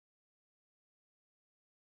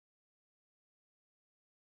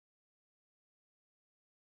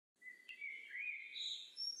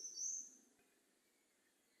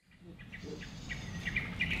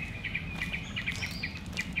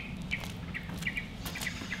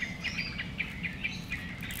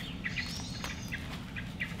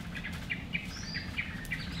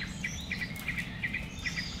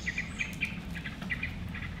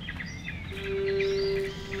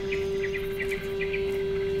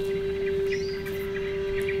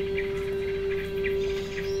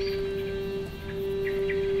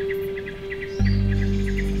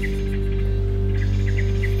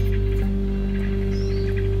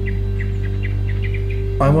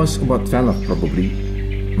I was about 12 probably,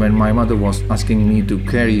 when my mother was asking me to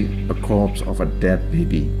carry a corpse of a dead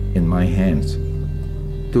baby in my hands,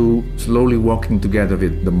 to slowly walking together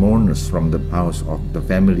with the mourners from the house of the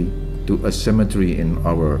family to a cemetery in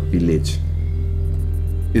our village.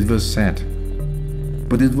 It was sad,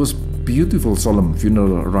 but it was beautiful solemn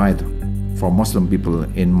funeral rite for Muslim people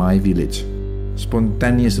in my village,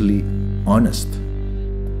 spontaneously honest.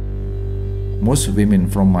 Most women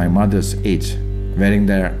from my mother's age wearing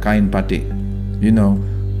their kain batik,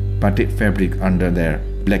 batik fabric under their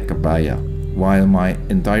black kabaya, while my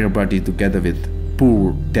entire body together with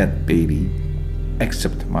poor dead baby,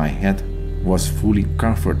 except my head, was fully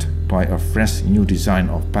covered by a fresh new design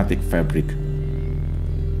of batik fabric.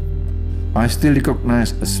 I still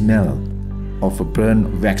recognize a smell of a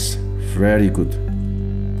burnt wax, very good,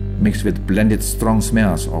 mixed with blended strong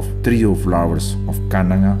smells of trio flowers of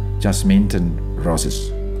kananga, jasmine and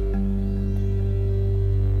roses.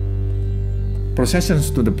 Processions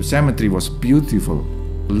to the cemetery was beautiful,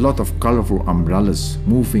 a lot of colorful umbrellas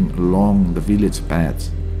moving along the village paths.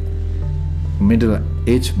 A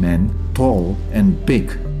middle-aged man, tall and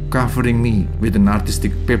big, covering me with an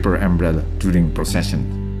artistic paper umbrella during procession.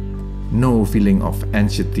 No feeling of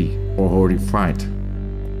anxiety or horrified.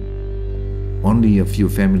 Only a few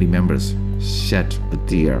family members shed a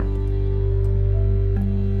tear.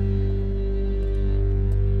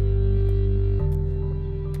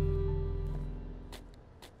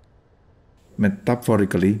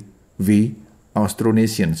 Metaphorically, we,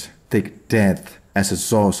 Austronesians, take death as a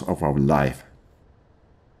source of our life.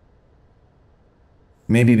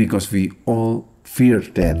 Maybe because we all fear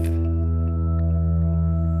death.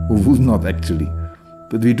 We would not actually,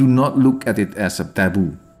 but we do not look at it as a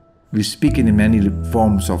taboo. We speak in many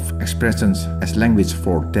forms of expressions as language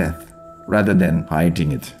for death, rather than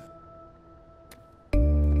hiding it.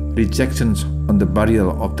 Rejections on the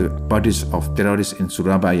burial of the bodies of terrorists in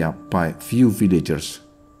Surabaya by few villagers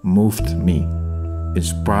moved me,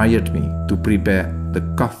 inspired me to prepare the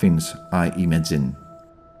coffins I imagine.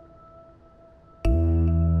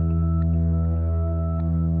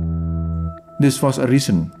 This was a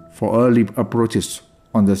reason for early approaches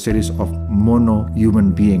on the series of Mono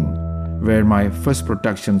Human Being, where my first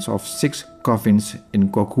productions of 6 coffins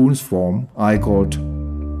in cocoon's form I called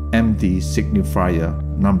Empty Signifier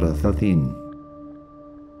number 13.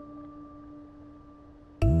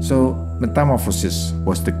 So, metamorphosis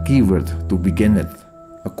was the keyword to begin with.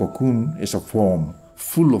 A cocoon is a form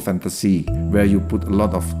full of fantasy where you put a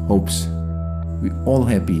lot of hopes. We're all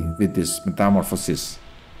happy with this metamorphosis.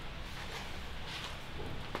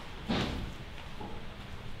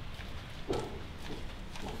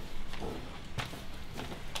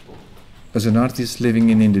 As an artist living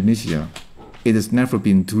in Indonesia, it has never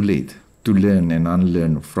been too late to learn and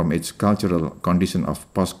unlearn from its cultural condition of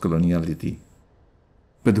post-coloniality.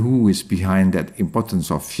 But who is behind that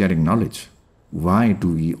importance of sharing knowledge? Why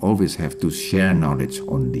do we always have to share knowledge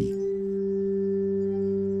only?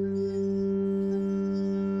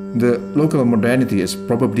 The local modernity is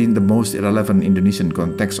probably the most irrelevant Indonesian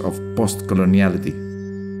context of post-coloniality,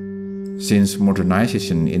 since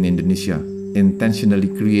modernization in Indonesia intentionally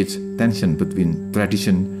creates tension between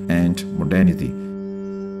tradition and modernity.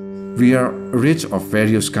 We are rich of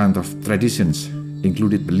various kinds of traditions,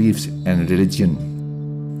 including beliefs and religion,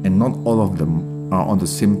 and not all of them are on the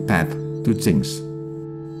same path to things.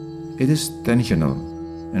 It is tensional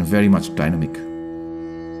and very much dynamic.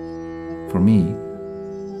 For me,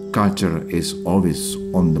 culture is always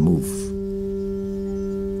on the move.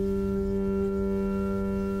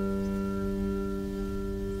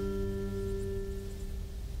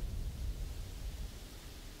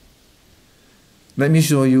 Let me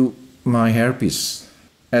show you my hairpiece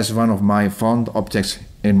as one of my fond objects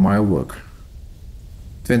in my work.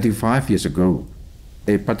 25 years ago,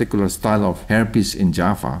 a particular style of hairpiece in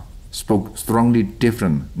Java spoke strongly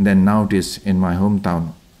different than nowadays in my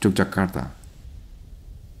hometown, Jakarta.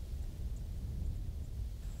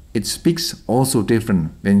 It speaks also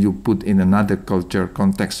different when you put in another culture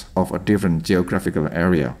context of a different geographical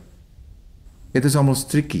area. It is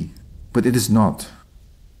almost tricky, but it is not.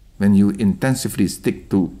 When you intensively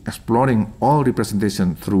stick to exploring all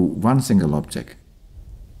representation through one single object,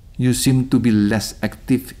 you seem to be less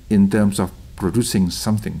active in terms of producing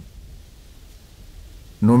something.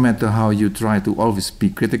 No matter how you try to always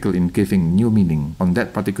be critical in giving new meaning on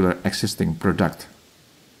that particular existing product.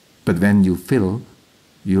 But when you feel,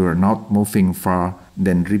 you are not moving far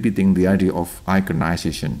than repeating the idea of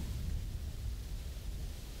iconization.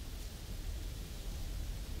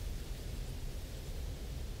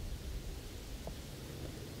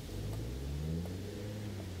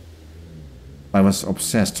 I I was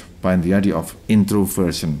obsessed by the idea of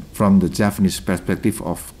introversion from the Japanese perspective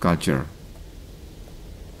of culture.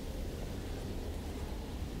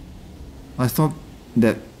 I thought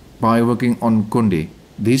that by working on konde,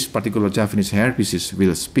 these particular Japanese hairpieces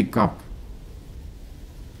will speak up.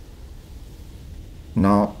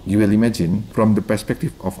 Now you will imagine from the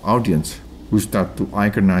perspective of audience who start to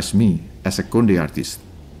iconize me as a konde artist.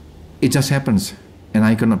 It just happens and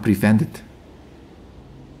I cannot prevent it.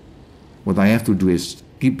 What I have to do is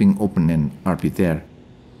keeping open and arbitrary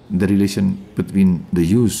the relation between the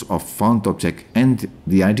use of found object and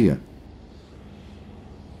the idea.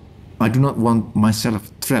 I do not want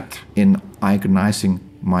myself trapped in iconizing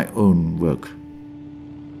my own work.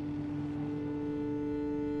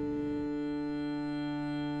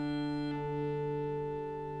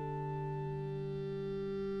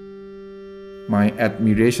 My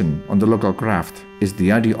admiration on the local craft is the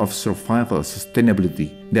idea of survival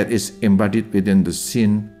sustainability that is embodied within the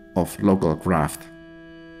scene of local craft.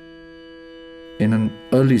 In an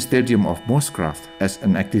early stadium of most craft as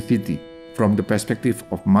an activity, from the perspective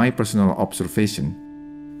of my personal observation,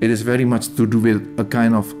 it is very much to do with a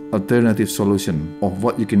kind of alternative solution of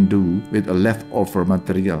what you can do with a leftover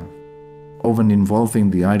material, often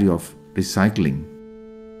involving the idea of recycling.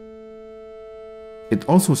 It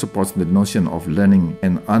also supports the notion of learning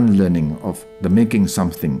and unlearning of the making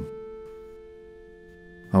something.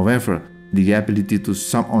 However, the ability to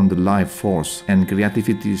summon the life force and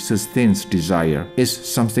creativity sustains desire is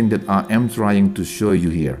something that I am trying to show you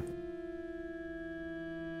here.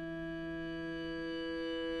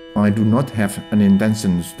 I do not have an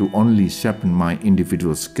intention to only sharpen my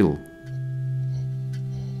individual skill.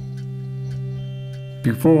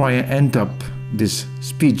 Before I end up this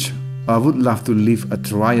speech, I would love to leave a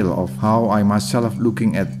trial of how I myself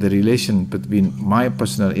looking at the relation between my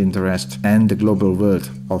personal interest and the global world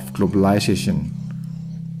of globalization.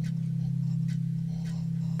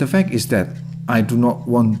 The fact is that I do not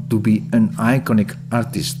want to be an iconic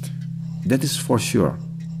artist, that is for sure.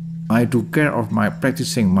 I do care of my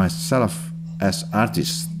practicing myself as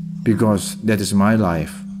artist because that is my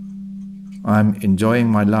life. I'm enjoying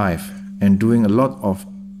my life and doing a lot of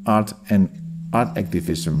art and art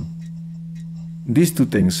activism. These two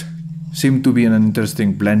things seem to be an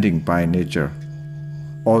interesting blending by nature,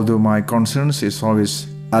 although my concerns is always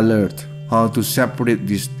alert how to separate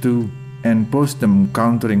these two and post them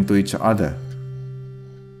countering to each other.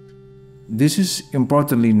 This is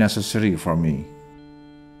importantly necessary for me.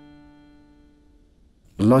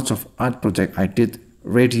 Lots of art projects I did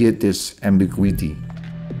radiate this ambiguity.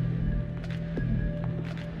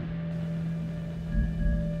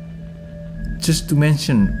 Just to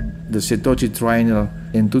mention the Setochi Triennial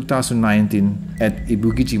in 2019 at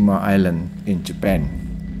Ibukijima Island in Japan,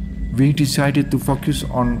 we decided to focus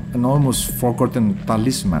on an almost forgotten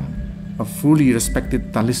talisman, a fully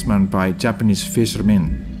respected talisman by Japanese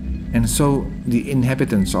fishermen, and so the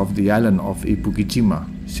inhabitants of the island of Ibukijima,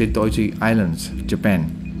 Setochi Islands, Japan.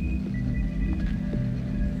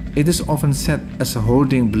 It is often said as a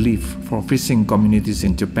holding belief for fishing communities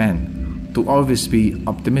in Japan to always be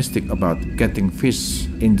optimistic about getting fish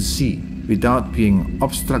in the sea without being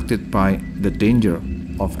obstructed by the danger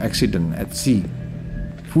of accident at sea.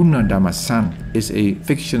 Funadama-san is a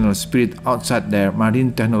fictional spirit outside their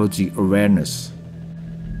marine technology awareness.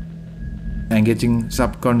 Engaging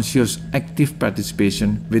subconscious active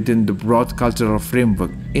participation within the broad cultural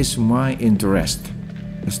framework is my interest,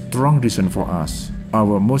 a strong reason for us.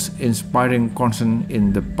 Our most inspiring concern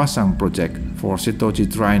in the Pasang project for Setochi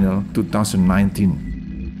Triennial 2019.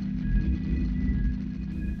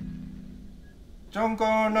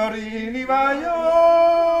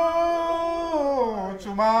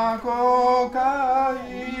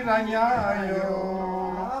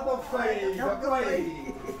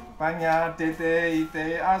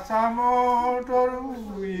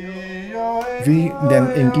 We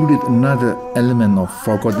then included another element of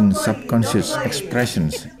forgotten subconscious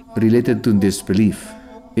expressions related to this belief.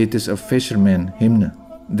 It is a fisherman hymn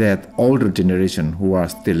that older generation who are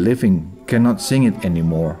still living cannot sing it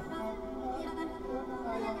anymore.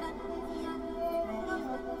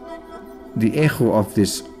 The echo of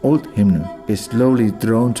this old hymn is slowly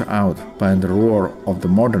drowned out by the roar of the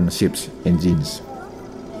modern ship's engines.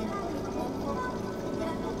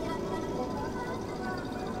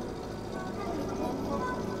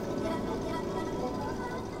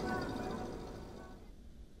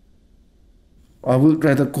 I would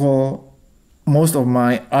rather call most of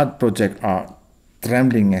my art projects are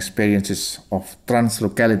trembling experiences of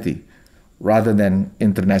translocality rather than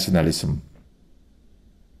internationalism.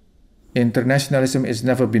 Internationalism has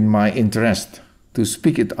never been my interest. To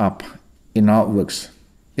speak it up in artworks,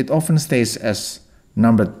 it often stays as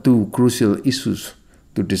number 2 crucial issues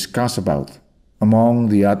to discuss about among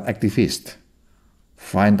the art activists.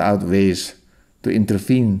 Find out ways to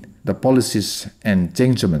intervene the policies and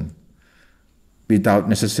change them without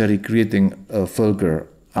necessarily creating a vulgar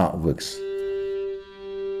artworks.